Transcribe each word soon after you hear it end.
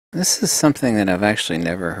This is something that I've actually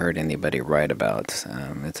never heard anybody write about.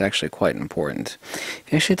 It's actually quite important.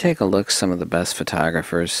 If you actually take a look at some of the best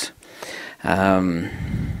photographers um,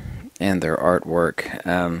 and their artwork,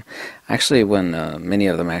 actually when many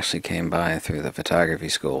of them actually came by through the photography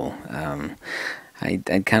school,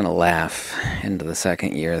 I'd kind of laugh into the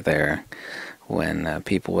second year there when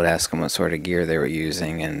people would ask them what sort of gear they were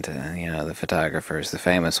using, and the photographers, the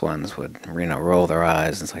famous ones, would roll their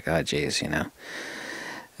eyes. It's like, oh, geez,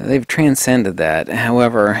 they've transcended that.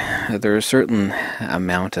 However, there are a certain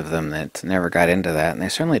amount of them that never got into that, and they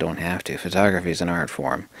certainly don't have to. Photography is an art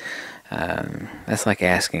form. That's like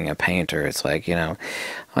asking a painter. It's like,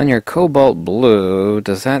 on your cobalt blue,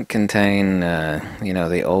 does that contain,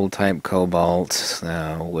 the old type cobalt,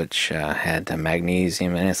 which had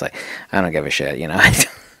magnesium? And it's like, I don't give a shit,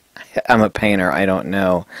 I'm a painter, I don't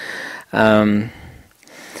know. Um,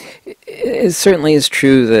 it certainly is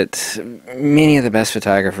true that many of the best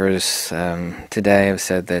photographers today have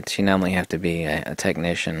said that you not only have to be a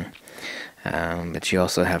technician, but you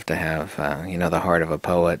also have to have, the heart of a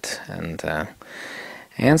poet. And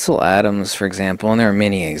Ansel Adams, for example, and there are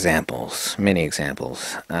many examples,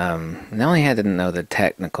 not only had to know the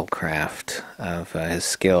technical craft of his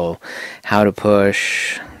skill, how to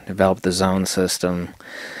push, develop the zone system,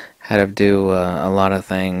 how to do a lot of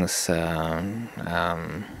things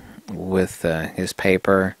with his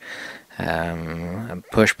paper,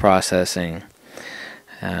 push processing,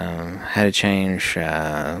 how to change,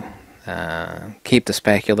 keep the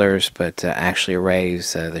speculars, but actually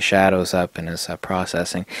raise the shadows up in his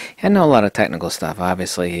processing. He had to know a lot of technical stuff.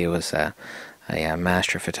 Obviously, he was a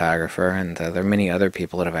master photographer, and there are many other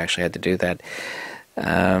people that have actually had to do that.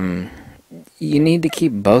 You need to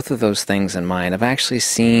keep both of those things in mind. I've actually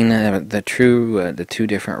seen the two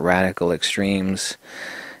different radical extremes.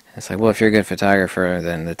 It's like, well, if you're a good photographer,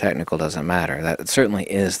 then the technical doesn't matter. That certainly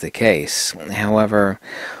is the case. However,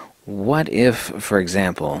 what if, for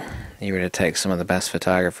example, you were to take some of the best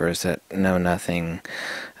photographers that know nothing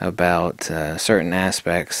about certain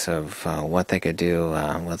aspects of what they could do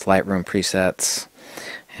with Lightroom presets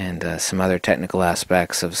and some other technical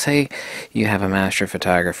aspects of, say, you have a master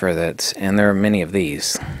photographer and there are many of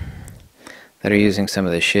these, that are using some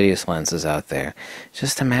of the shittiest lenses out there.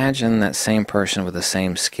 Just imagine that same person with the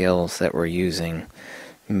same skills that we're using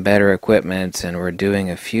better equipment and we're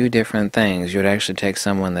doing a few different things. You would actually take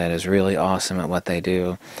someone that is really awesome at what they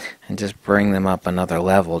do and just bring them up another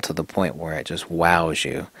level to the point where it just wows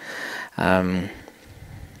you. I've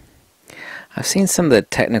seen some of the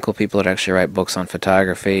technical people that actually write books on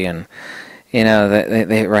photography, and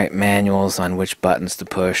they write manuals on which buttons to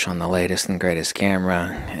push on the latest and greatest camera,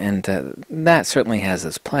 and that certainly has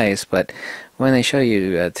its place. But when they show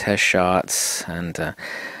you test shots, and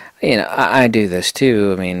I do this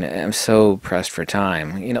too. I mean, I'm so pressed for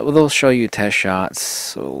time. They'll show you test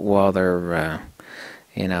shots while they're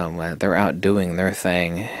out doing their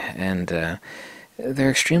thing, and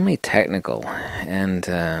they're extremely technical, and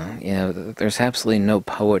there's absolutely no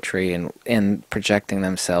poetry in projecting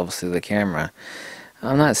themselves through the camera.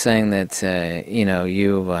 I'm not saying that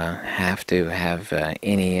you have to have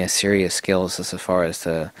any serious skills as far as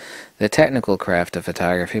the technical craft of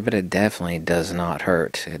photography, but it definitely does not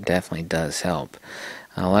hurt. It definitely does help.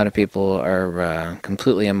 A lot of people are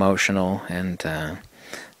completely emotional, and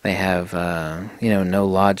they have no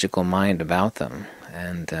logical mind about them,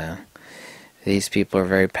 and these people are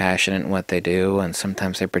very passionate in what they do, and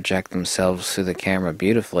sometimes they project themselves through the camera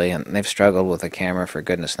beautifully, and they've struggled with a camera for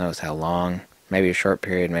goodness knows how long, maybe a short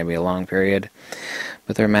period, maybe a long period,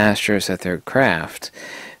 but they're masters at their craft.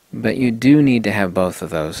 But you do need to have both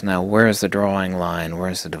of those. Now, where's the drawing line,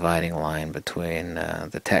 where's the dividing line between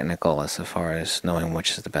the technical as far as knowing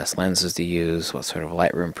which is the best lenses to use, what sort of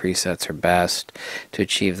Lightroom presets are best to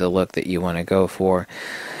achieve the look that you want to go for?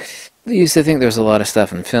 They used to think there was a lot of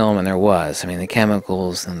stuff in film, and there was. I mean, the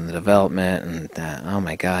chemicals and the development, and oh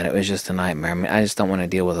my God, it was just a nightmare. I mean, I just don't want to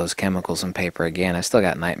deal with those chemicals in paper again. I still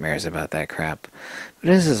got nightmares about that crap. But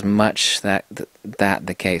it is as much that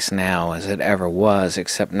the case now as it ever was,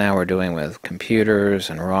 except now we're doing with computers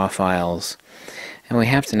and raw files, and we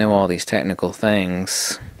have to know all these technical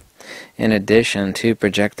things in addition to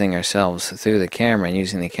projecting ourselves through the camera and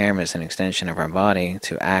using the camera as an extension of our body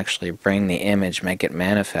to actually bring the image, make it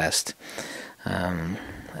manifest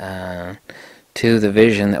to the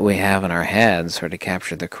vision that we have in our heads, or to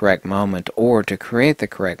capture the correct moment, or to create the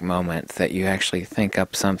correct moment, that you actually think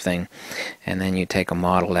up something and then you take a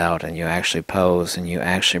model out and you actually pose and you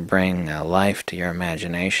actually bring life to your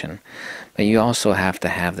imagination. But you also have to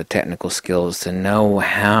have the technical skills to know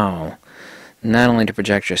how not only to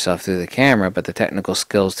project yourself through the camera, but the technical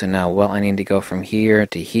skills to know, well, I need to go from here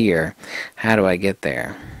to here. How do I get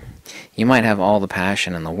there? You might have all the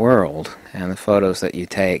passion in the world, and the photos that you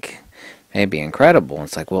take may be incredible.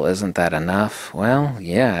 It's like, well, isn't that enough? Well,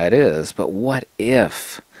 yeah, it is. But what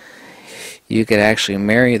if you could actually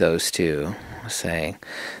marry those two? Say,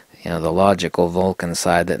 the logical Vulcan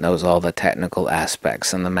side that knows all the technical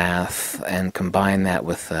aspects and the math, and combine that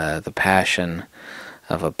with the passion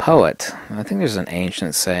of a poet. I think there's an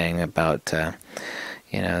ancient saying about,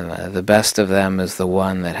 the best of them is the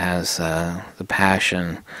one that has the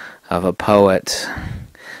passion of a poet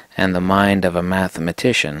and the mind of a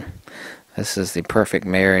mathematician. This is the perfect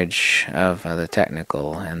marriage of the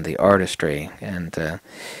technical and the artistry. And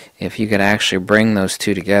if you could actually bring those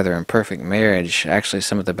two together in perfect marriage, actually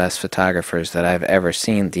some of the best photographers that I've ever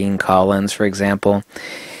seen, Dean Collins, for example,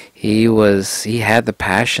 he had the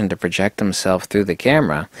passion to project himself through the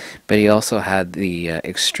camera, but he also had the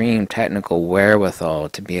extreme technical wherewithal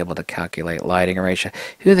to be able to calculate lighting ratio.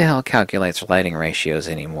 Who the hell calculates lighting ratios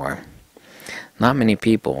anymore? Not many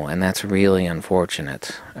people, and that's really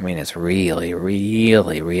unfortunate. I mean, it's really,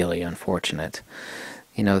 really, really unfortunate.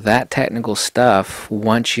 That technical stuff,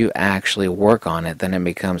 once you actually work on it, then it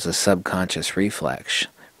becomes a subconscious reflex.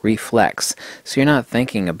 So you're not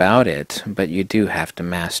thinking about it, but you do have to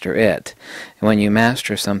master it. And when you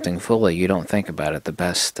master something fully, you don't think about it. The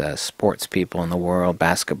best sports people in the world,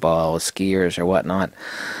 basketball, skiers, or whatnot,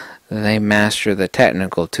 they master the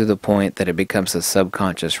technical to the point that it becomes a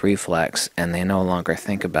subconscious reflex, and they no longer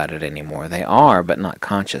think about it anymore. They are, but not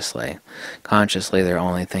consciously. Consciously, they're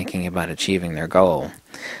only thinking about achieving their goal.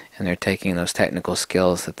 And they're taking those technical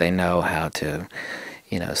skills that they know how to,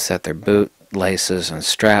 set their boot laces and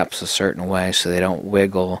straps a certain way so they don't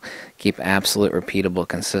wiggle, keep absolute repeatable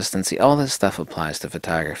consistency. All this stuff applies to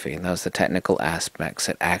photography. Those are the technical aspects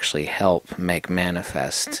that actually help make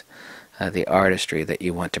manifest the artistry that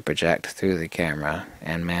you want to project through the camera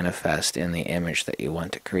and manifest in the image that you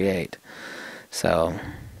want to create. So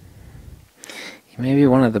you may be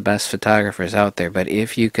one of the best photographers out there, but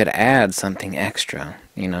if you could add something extra,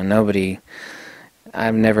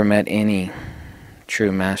 I've never met any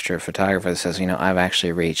true master photographer that says, I've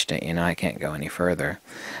actually reached it, I can't go any further.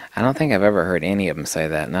 I don't think I've ever heard any of them say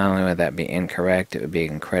that. Not only would that be incorrect, it would be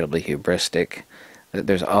incredibly hubristic.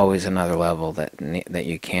 There's always another level that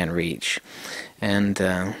you can reach.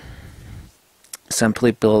 And some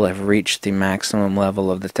people have reached the maximum level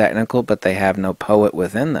of the technical, but they have no poet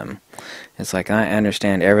within them. It's like, I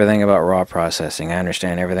understand everything about raw processing. I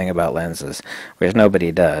understand everything about lenses, whereas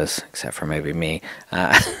nobody does, except for maybe me.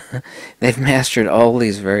 They've mastered all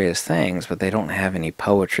these various things, but they don't have any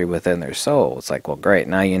poetry within their soul. It's like, well, great,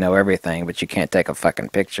 now you know everything, but you can't take a fucking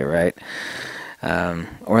picture, right?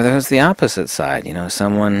 Or there's the opposite side.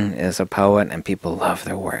 Someone is a poet and people love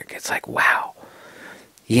their work. It's like, wow.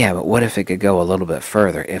 Yeah, but what if it could go a little bit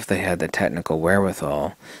further if they had the technical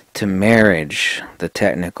wherewithal to marriage the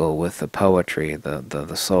technical with the poetry,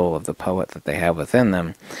 the soul of the poet that they have within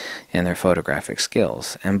them in their photographic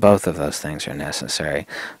skills. And both of those things are necessary.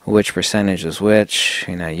 Which percentage is which,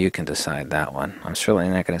 you can decide that one. I'm certainly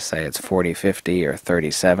not going to say it's 40-50 or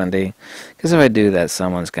 30-70, because if I do that,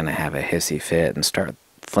 someone's going to have a hissy fit and start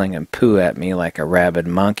flinging poo at me like a rabid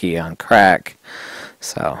monkey on crack.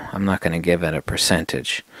 So I'm not going to give it a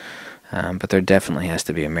percentage. But there definitely has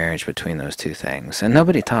to be a marriage between those two things. And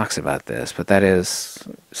nobody talks about this, but that is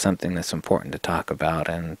something that's important to talk about.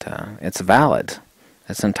 And it's valid.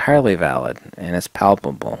 It's entirely valid. And it's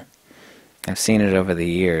palpable. I've seen it over the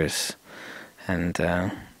years. And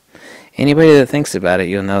anybody that thinks about it,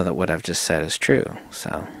 you'll know that what I've just said is true.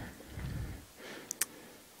 So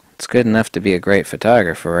it's good enough to be a great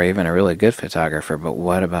photographer or even a really good photographer, but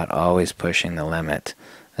what about always pushing the limit?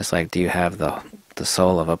 It's like, do you have the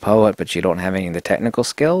soul of a poet, but you don't have any of the technical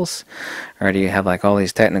skills? Or do you have like all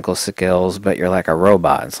these technical skills, but you're like a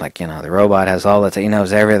robot? It's like, the robot has all he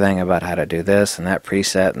knows everything about how to do this and that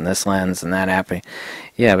preset and this lens and that app.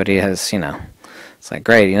 Yeah, but he has, it's like,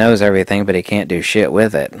 great, he knows everything, but he can't do shit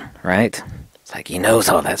with it, right? It's like, he knows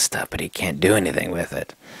all that stuff, but he can't do anything with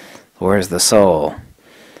it. Where's the soul?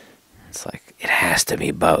 It's like, it has to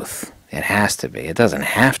be both. It has to be. It doesn't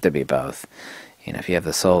have to be both. If you have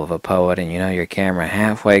the soul of a poet and your camera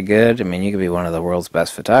halfway good, you could be one of the world's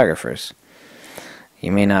best photographers.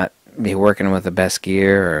 You may not be working with the best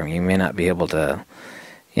gear, or you may not be able to,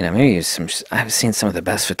 maybe use some. I've seen some of the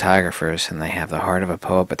best photographers, and they have the heart of a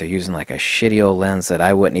poet, but they're using like a shitty old lens that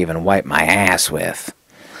I wouldn't even wipe my ass with.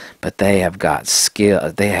 But they have got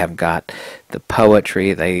skill, they have got the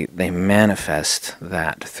poetry, they manifest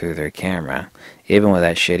that through their camera, even with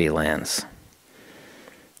that shitty lens.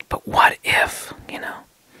 But what if,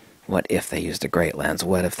 what if they used a great lens?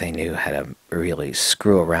 What if they knew how to really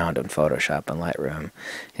screw around in Photoshop and Lightroom?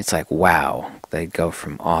 It's like, wow, they'd go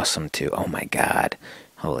from awesome to, oh my God,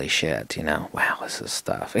 holy shit, wow, this is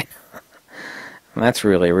stuff. That's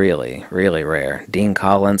really, really, really rare. Dean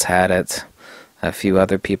Collins had it. A few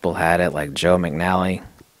other people had it, like Joe McNally.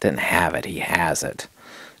 Didn't have it, he has it.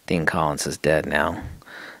 Dean Collins is dead now.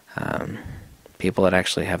 People that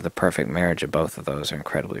actually have the perfect marriage of both of those are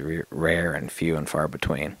incredibly rare and few and far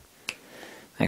between.